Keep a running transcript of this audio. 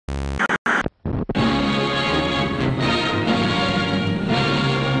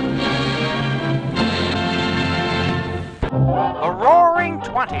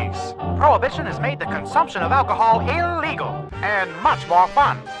parties. Prohibition has made the consumption of alcohol illegal and much more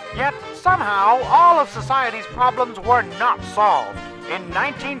fun. Yet, somehow, all of society's problems were not solved. In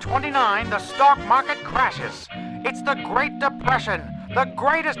 1929, the stock market crashes. It's the Great Depression, the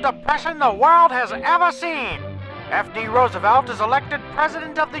greatest depression the world has ever seen. F.D. Roosevelt is elected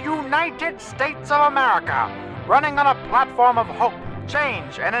President of the United States of America, running on a platform of hope,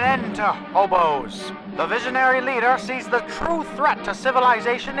 change, and an end to hobos. The visionary leader sees the true threat to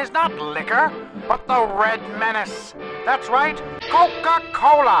civilization is not liquor, but the Red Menace. That's right,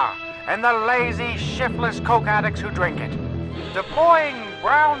 Coca-Cola, and the lazy, shiftless coke addicts who drink it. Deploying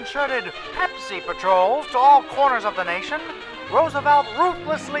brown-shirted Pepsi patrols to all corners of the nation, Roosevelt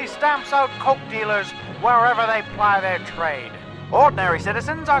ruthlessly stamps out coke dealers wherever they ply their trade. Ordinary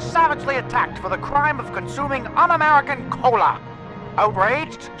citizens are savagely attacked for the crime of consuming un-American cola.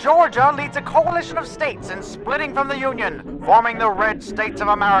 Outraged, Georgia leads a coalition of states in splitting from the Union, forming the Red States of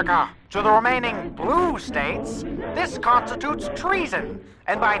America. To the remaining blue states, this constitutes treason,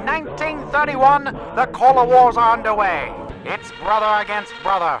 and by 1931, the Cola Wars are underway. It's brother against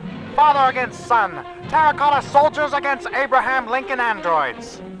brother, father against son, terracotta soldiers against Abraham Lincoln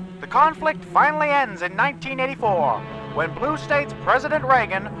androids. The conflict finally ends in 1984, when Blue States President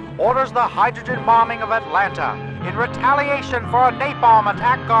Reagan orders the hydrogen bombing of Atlanta in retaliation for a napalm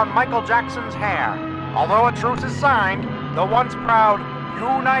attack on Michael Jackson's hair. Although a truce is signed, the once proud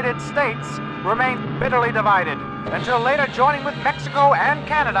United States remains bitterly divided, until later joining with Mexico and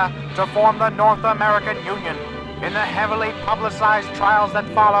Canada to form the North American Union. In the heavily publicized trials that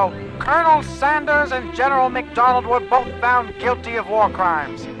follow, Colonel Sanders and General MacDonald were both found guilty of war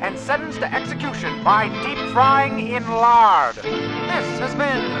crimes and sentenced to execution by deep frying in lard. This has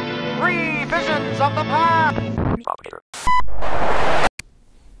been Revisions of the Past.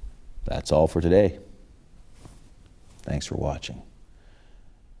 That's all for today. Thanks for watching.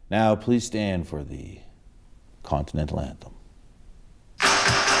 Now please stand for the Continental Anthem.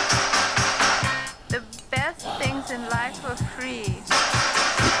 The best things in life are free,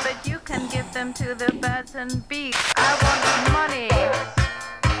 but you can give them to the birds and bees. I want to know